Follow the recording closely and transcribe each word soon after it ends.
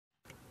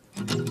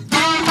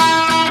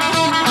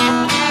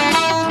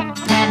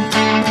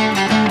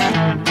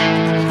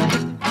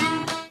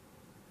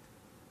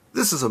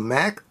This is a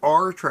Mack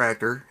R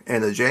Tractor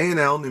and a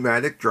J&L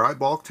Pneumatic dry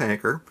bulk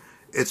tanker.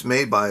 It's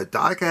made by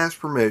Diecast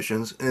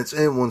Promotions and it's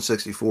in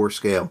 1/64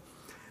 scale.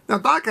 Now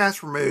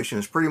Diecast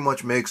Promotions pretty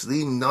much makes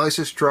the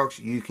nicest trucks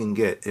you can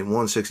get in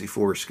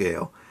 1/64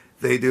 scale.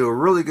 They do a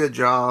really good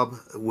job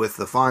with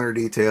the finer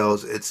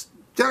details. It's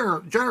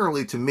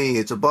generally, to me,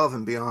 it's above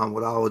and beyond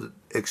what I would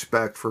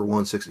expect for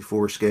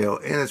 1/64 scale,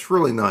 and it's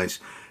really nice.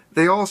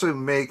 They also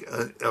make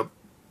a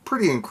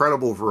pretty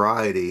incredible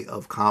variety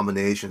of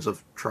combinations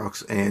of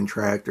trucks and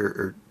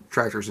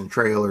tractors and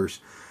trailers.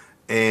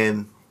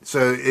 And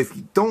so if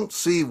you don't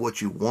see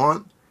what you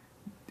want,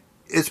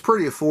 it's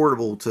pretty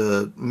affordable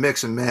to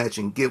mix and match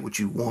and get what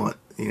you want,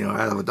 you know,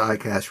 out of a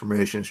Diecast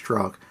Promotions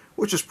truck,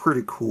 which is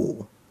pretty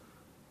cool.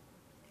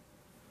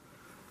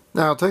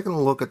 Now, taking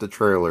a look at the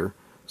trailer,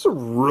 it's a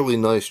really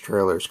nice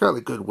trailer. It's got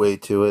a good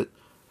weight to it.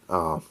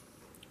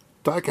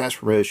 Diecast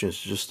Promotions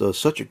just does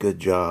such a good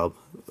job,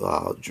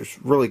 just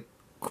really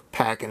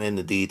packing in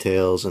the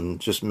details and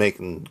just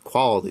making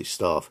quality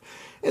stuff.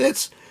 And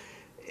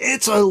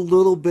it's a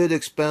little bit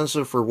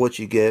expensive for what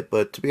you get,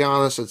 but to be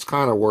honest, it's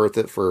kind of worth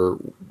it for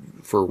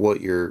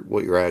what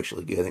you're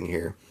actually getting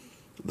here.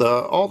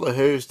 All the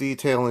hose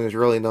detailing is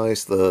really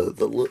nice. The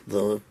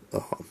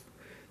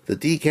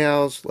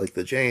decals, like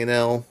the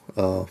J&L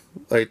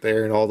right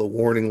there, and all the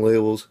warning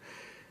labels,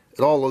 it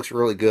all looks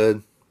really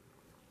good.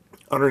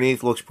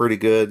 Underneath looks pretty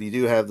good. You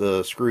do have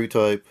the screw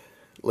type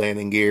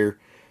landing gear,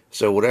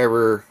 so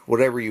whatever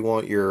you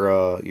want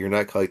your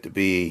neck height to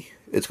be,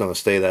 it's going to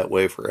stay that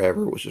way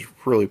forever, which is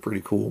really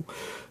pretty cool.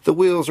 The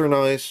wheels are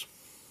nice.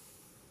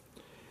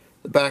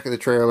 The back of the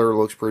trailer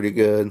looks pretty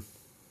good.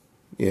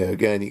 Yeah,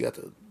 again, you got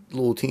the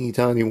little teeny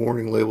tiny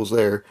warning labels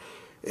there.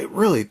 It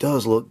really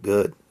does look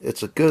good.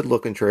 It's a good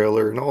looking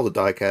trailer, and all the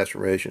Diecast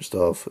Promotion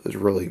stuff is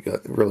really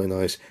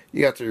nice.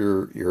 You got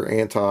your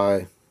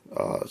anti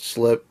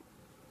slip,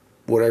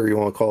 whatever you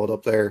want to call it,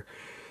 up there,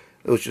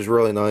 which is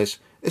really nice.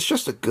 It's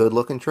just a good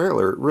looking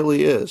trailer. It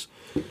really is.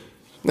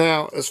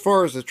 Now, as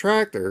far as the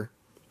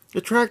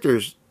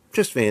tractor's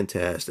just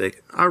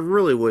fantastic. I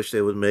really wish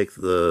they would make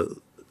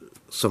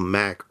some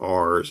Mack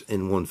R's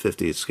in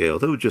 1/50th scale.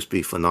 That would just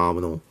be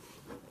phenomenal.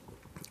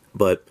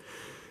 But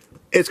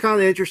it's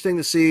kind of interesting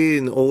to see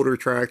an older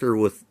tractor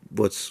with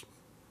what's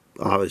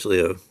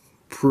obviously a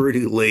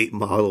pretty late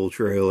model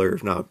trailer,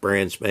 if not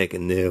brand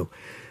spanking new.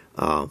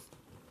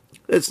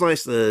 It's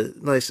nice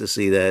to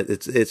see that.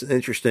 It's an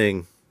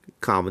interesting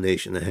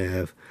combination to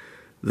have.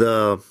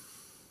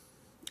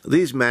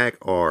 These Mack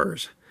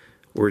R's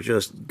were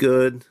just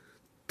good,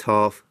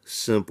 tough,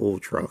 simple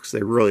trucks.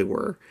 They really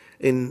were,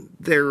 and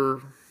they're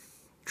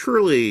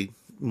truly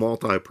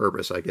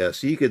multi-purpose, I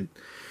guess. You could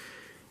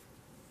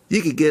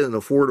get an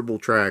affordable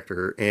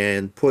tractor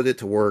and put it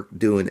to work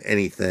doing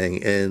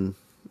anything, and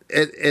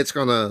it's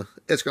gonna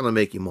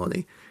make you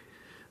money.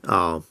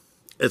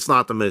 It's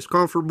not the most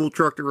comfortable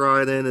truck to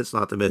ride in. It's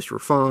not the most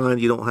refined.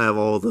 You don't have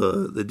all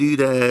the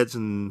doodads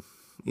and,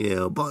 you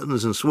know,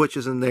 buttons and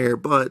switches in there,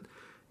 but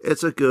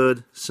it's a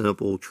good,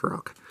 simple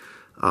truck.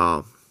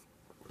 Now,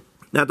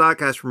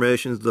 Diecast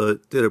Promotions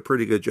did a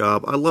pretty good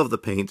job. I love the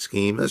paint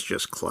scheme. That's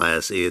just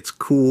classy. It's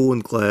cool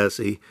and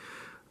classy.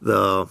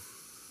 The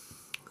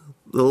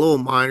little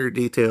minor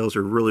details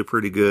are really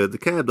pretty good. The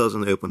cab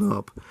doesn't open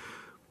up,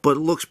 but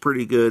it looks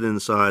pretty good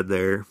inside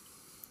there.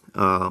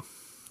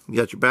 You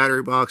got your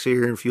battery box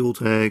here and fuel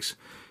tanks.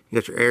 You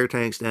got your air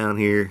tanks down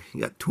here.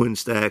 You got twin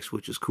stacks,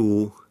 which is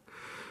cool.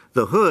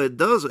 The hood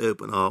does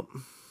open up,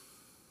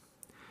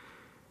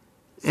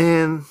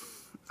 and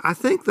I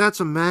think that's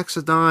a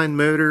Maxidine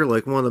motor,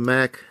 like one of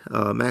the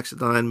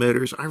Maxidine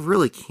motors. I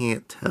really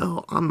can't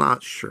tell. I'm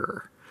not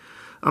sure.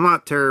 I'm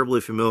not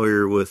terribly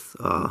familiar with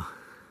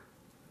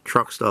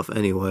truck stuff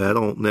anyway. I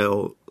don't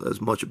know as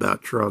much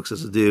about trucks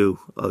as I do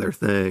other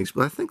things,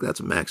 but I think that's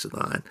a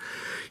Maxidine.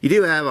 You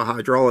do have a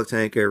hydraulic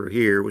tank over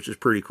here, which is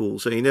pretty cool,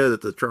 so you know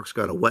that the truck's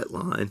got a wet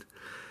line.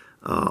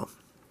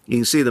 You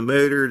can see the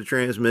motor, the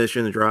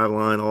transmission, the drive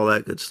line, all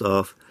that good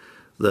stuff.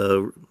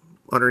 The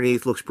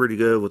underneath looks pretty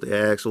good with the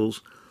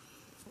axles.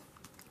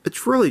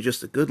 It's really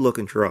just a good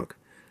looking truck.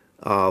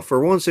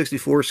 For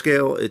 1/64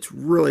 scale, it's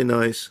really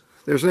nice.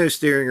 There's no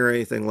steering or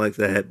anything like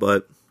that,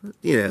 but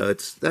you know,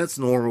 that's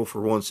normal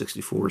for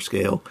 1/64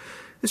 scale.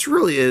 This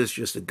really is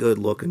just a good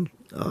looking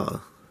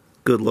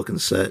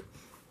set.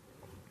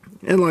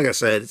 And like I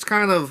said, it's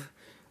kind of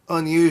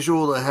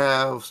unusual to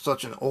have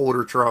such an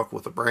older truck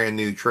with a brand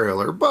new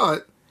trailer,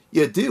 but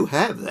you do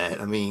have that.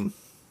 I mean,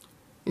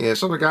 yeah,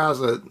 some of the guys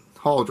that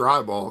haul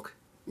dry bulk,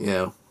 you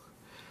know,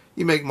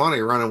 you make money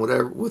running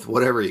with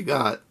whatever you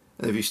got.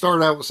 And if you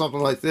start out with something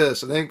like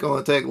this, it ain't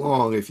going to take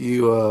long. If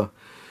you know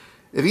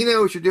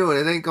what you're doing,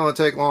 it ain't going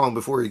to take long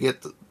before you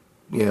get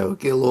a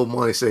little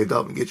money saved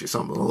up and get you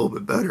something a little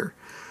bit better.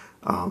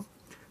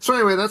 So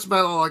anyway, that's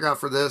about all I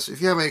got for this.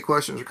 If you have any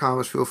questions or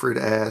comments, feel free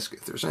to ask.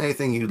 If there's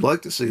anything you'd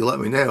like to see,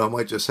 let me know. I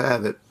might just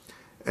have it.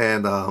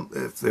 And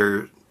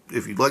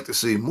if you'd like to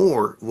see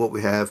more of what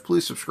we have,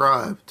 please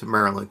subscribe to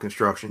Maryland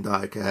Construction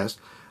Diecast.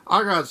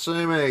 I got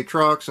so many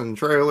trucks and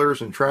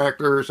trailers and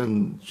tractors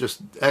and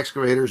just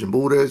excavators and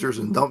bulldozers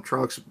and dump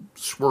trucks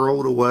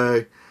swirled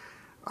away.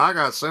 I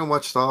got so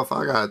much stuff.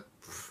 I got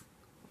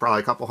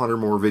probably a couple hundred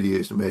more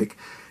videos to make.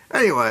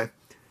 Anyway,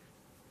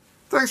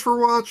 thanks for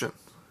watching.